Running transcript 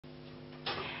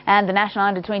And the national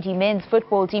under-20 men's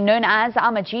football team, known as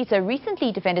Amajita,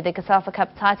 recently defended the Cosafa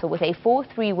Cup title with a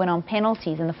 4-3 win on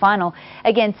penalties in the final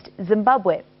against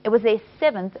Zimbabwe. It was their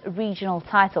 7th regional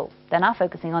title. They're now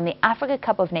focusing on the Africa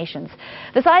Cup of Nations.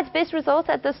 The side's best result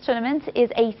at this tournament is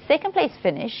a second-place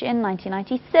finish in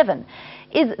 1997.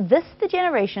 Is this the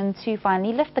generation to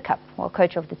finally lift the cup? Well,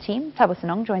 coach of the team, Thabo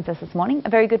Senong, joins us this morning. A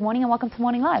very good morning and welcome to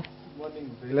Morning Live. Good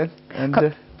morning, Valen,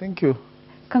 and thank you.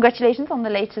 Congratulations on the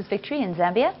latest victory in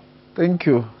Zambia. Thank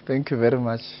you very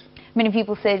much. Many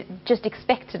people said just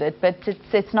expected it, but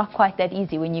it's not quite that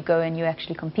easy when you go and you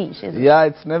actually compete, is it? Yeah,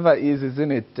 it's never easy,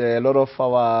 isn't it? A lot of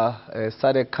our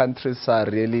SADC countries are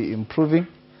really improving.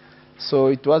 So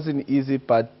it wasn't easy,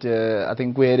 but I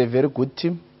think we had a very good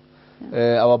team.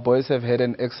 Yeah. Our boys have had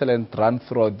an excellent run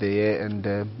throughout the year,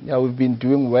 and yeah, we've been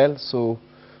doing well. So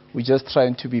we're just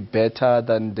trying to be better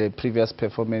than the previous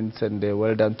performance, and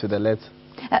well done to the lads.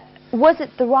 Was it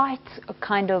the right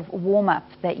kind of warm-up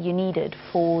that you needed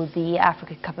for the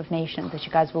Africa Cup of Nations that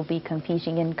you guys will be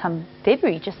competing in come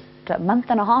February, just a month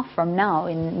and a half from now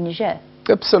in Niger?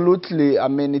 Absolutely. I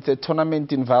mean, it's a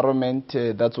tournament environment.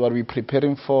 That's what we're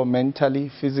preparing for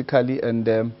mentally, physically,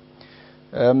 and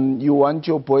you want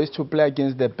your boys to play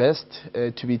against the best,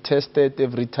 to be tested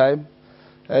every time.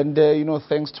 And, you know,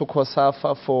 thanks to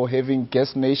Cosafa for having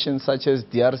guest nations such as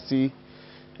DRC,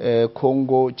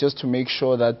 Congo, just to make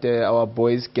sure that our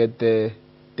boys get the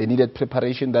needed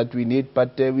preparation that we need.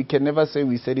 But we can never say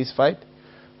we're satisfied.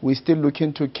 We're still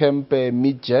looking to camp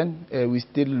mid-Jan. We're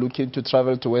still looking to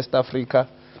travel to West Africa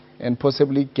and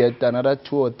possibly get another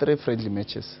 2 or 3 friendly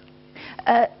matches.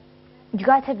 You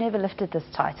guys have never lifted this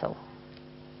title,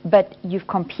 but you've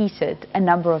competed a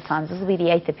number of times. This will be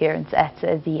the 8th appearance at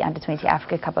the Under-20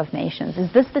 Africa Cup of Nations.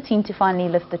 Is this the team to finally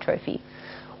lift the trophy?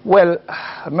 Well,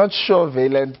 I'm not sure,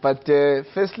 Valen, but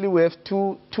firstly we have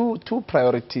two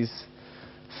priorities.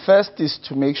 First is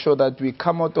to make sure that we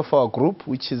come out of our group,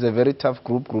 which is a very tough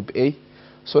group, Group A,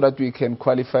 so that we can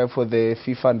qualify for the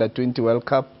FIFA Under-20 World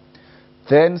Cup.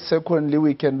 Then secondly,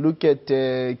 we can look at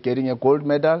getting a gold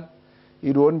medal.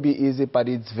 It won't be easy, but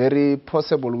it's very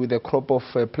possible with the crop of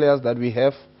players that we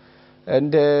have.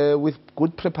 And with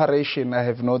good preparation, I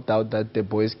have no doubt that the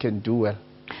boys can do well.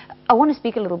 I want to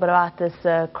speak a little bit about this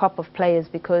crop of players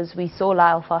because we saw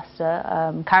Lyle Foster,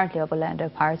 currently of Orlando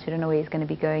Pirates. We don't know where he's going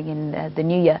to be going in the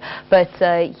new year, but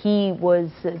he was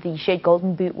the Shed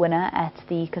Golden Boot winner at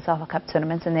the Cosafa Cup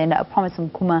tournament, and then Promise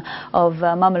Mkuma of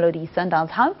Mamelodi Sundowns.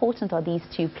 How important are these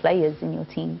 2 players in your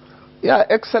team? Yeah,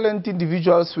 excellent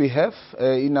individuals we have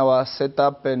in our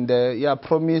setup, and yeah,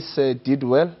 Promise did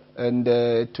well and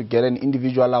to get an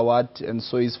individual award, and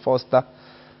so is Foster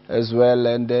as well.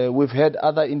 And we've had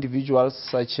other individuals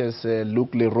such as Luke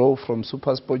Leroux from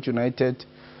SuperSport United,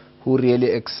 who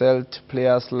really excelled.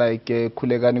 Players like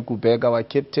Kulegani Kubega, our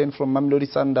captain from Mamelodi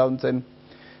Sundowns. And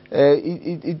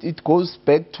it goes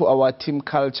back to our team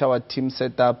culture, our team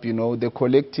setup. You know, the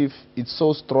collective, it's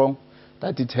so strong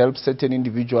that it helps certain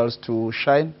individuals to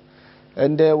shine.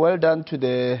 And well done to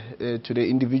the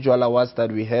individual awards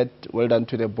that we had. Well done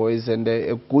to the boys, and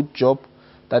a good job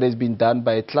that has been done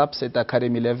by clubs at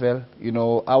academy level. You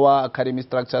know, our academy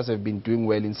structures have been doing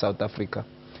well in South Africa,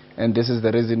 and this is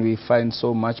the reason we find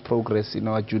so much progress in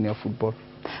our junior football.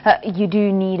 You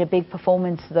do need a big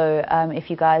performance, though, if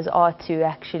you guys are to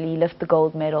actually lift the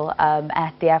gold medal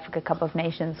at the Africa Cup of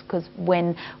Nations, because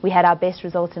when we had our best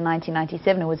result in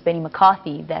 1997, it was Benny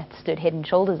McCarthy that stood head and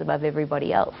shoulders above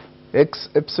everybody else.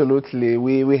 Absolutely.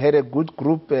 We had a good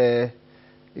group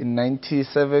in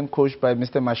 97, coached by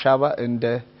Mr. Mashaba,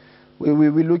 and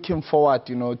we're looking forward,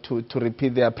 you know, to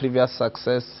repeat their previous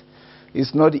success.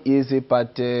 It's not easy,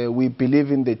 but we believe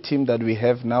in the team that we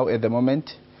have now at the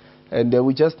moment, and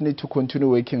we just need to continue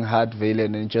working hard,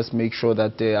 Valen, and just make sure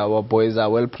that our boys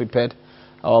are well prepared.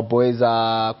 Our boys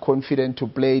are confident to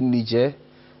play in Niger.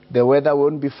 The weather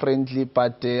won't be friendly,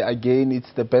 but again,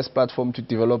 it's the best platform to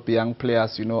develop young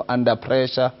players, you know, under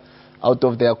pressure, out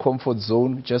of their comfort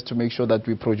zone, just to make sure that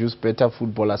we produce better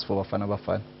footballers for Bafana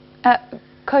Bafana.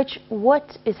 Coach,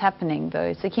 what is happening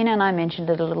though? Sakina and I mentioned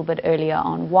it a little bit earlier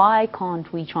on. Why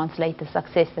can't we translate the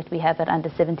success that we have at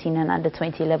under-17 and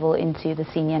under-20 level into the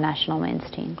senior national men's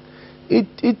team?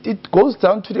 It goes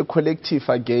down to the collective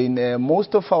again.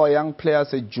 Most of our young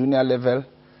players at junior level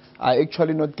are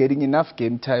actually not getting enough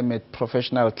game time at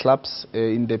professional clubs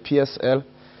in the PSL.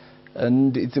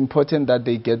 And it's important that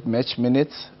they get match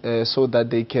minutes so that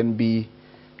they can be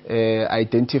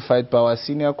identified by our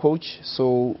senior coach.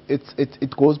 So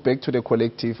it goes back to the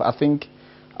collective. I think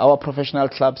our professional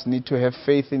clubs need to have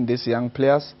faith in these young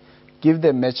players, give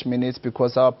them match minutes,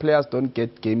 because our players don't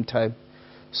get game time.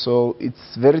 So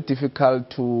it's very difficult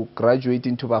to graduate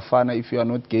into Bafana if you are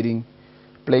not getting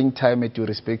playing time at your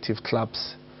respective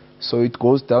clubs. So it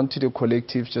goes down to the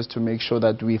collective just to make sure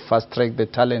that we fast-track the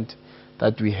talent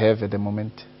that we have at the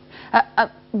moment.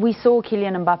 We saw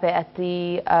Kylian Mbappe at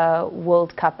the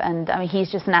World Cup, and I mean,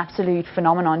 he's just an absolute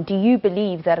phenomenon. Do you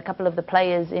believe that a couple of the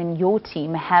players in your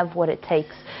team have what it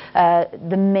takes,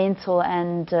 the mental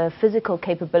and physical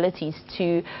capabilities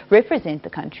to represent the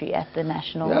country at the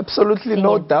national? Yeah, absolutely,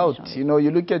 no doubt. You know,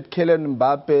 you look at Kylian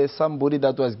Mbappe, somebody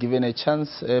that was given a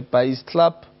chance by his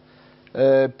club,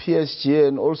 PSG,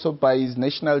 and also by his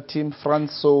national team,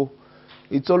 France. So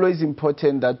it's always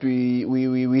important that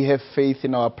we have faith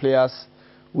in our players.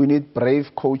 We need brave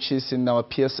coaches in our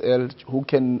PSL who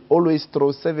can always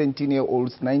throw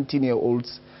 17-year-olds,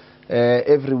 19-year-olds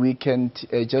every weekend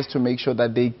just to make sure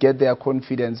that they get their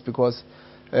confidence, because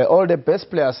all the best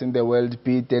players in the world,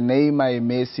 be it Neymar,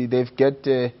 Messi,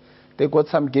 they got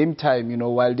some game time, you know,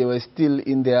 while they were still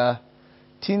in their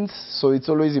teens. So it's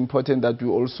always important that we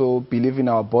also believe in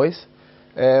our boys,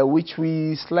 which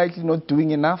we slightly not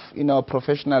doing enough in our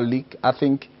professional league. I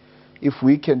think if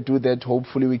we can do that,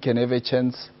 hopefully we can have a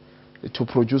chance to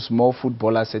produce more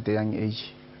footballers at a young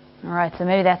age. All right, so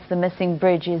maybe that's the missing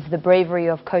bridge, is the bravery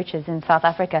of coaches in South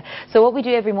Africa. So what we do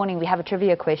every morning, we have a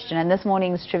trivia question, and this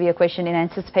morning's trivia question in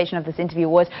anticipation of this interview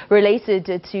was related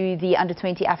to the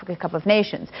Under-20 Africa Cup of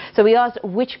Nations. So we asked,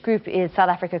 which group is South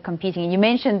Africa competing in? You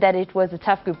mentioned that it was a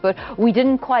tough group, but we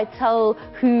didn't quite tell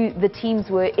who the teams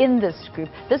were in this group.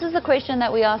 This is the question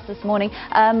that we asked this morning.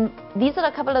 These are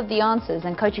a couple of the answers,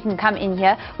 and Coach, you can come in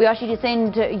here. We asked you to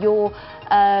send your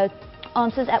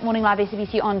answers at Morning Live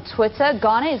SABC on Twitter.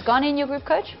 Ghana, is Ghana in your group,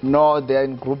 Coach? No, they're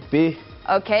in Group B.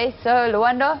 Okay, so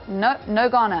Luando, no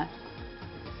Ghana.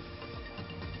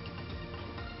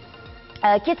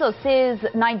 Kito says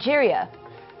Nigeria.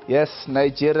 Yes,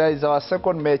 Nigeria is our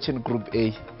second match in Group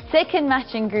A. Second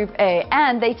match in Group A,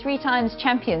 and they 3 times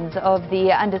champions of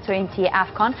the Under-20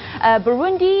 AFCON.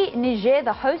 Burundi, Niger,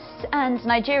 the hosts, and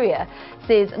Nigeria,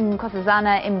 says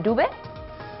Nkosazana Mdube.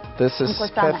 This is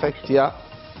perfect, actually. Yeah.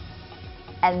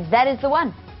 And that is the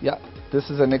one. Yeah,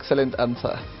 this is an excellent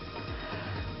answer.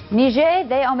 Niger,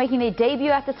 they are making their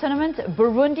debut at the tournament.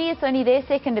 Burundi, it's only their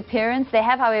second appearance. They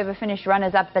have, however, finished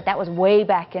runners-up, but that was way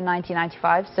back in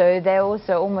 1995. So they're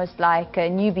also almost like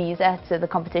newbies at the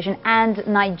competition. And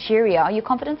Nigeria, are you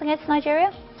confident against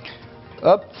Nigeria?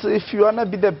 If you want to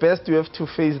be the best, you have to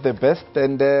face the best.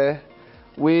 And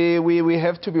we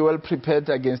have to be well prepared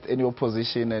against any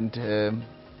opposition. And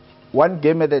one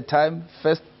game at a time.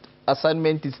 First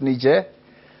assignment is Niger,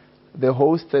 the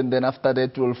host, and then after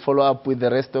that we'll follow up with the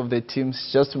rest of the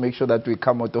teams just to make sure that we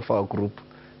come out of our group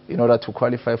in order to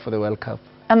qualify for the World Cup.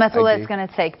 And that's all that's going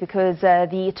to take, because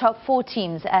the top 4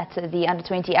 teams at the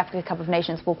Under-20 Africa Cup of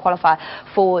Nations will qualify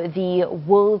for the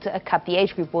World Cup, the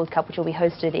Age Group World Cup, which will be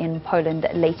hosted in Poland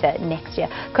later next year.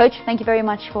 Coach, thank you very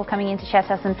much for coming in to chat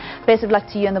us, and best of luck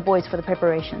to you and the boys for the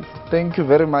preparations. Thank you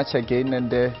very much again,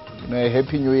 and a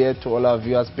Happy New Year to all our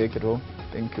viewers back at home.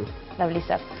 Thank you. Lovely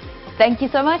stuff. Thank you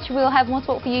so much. We'll have more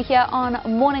sport for you here on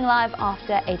Morning Live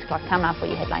after 8 o'clock. Time now for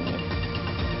your headline news.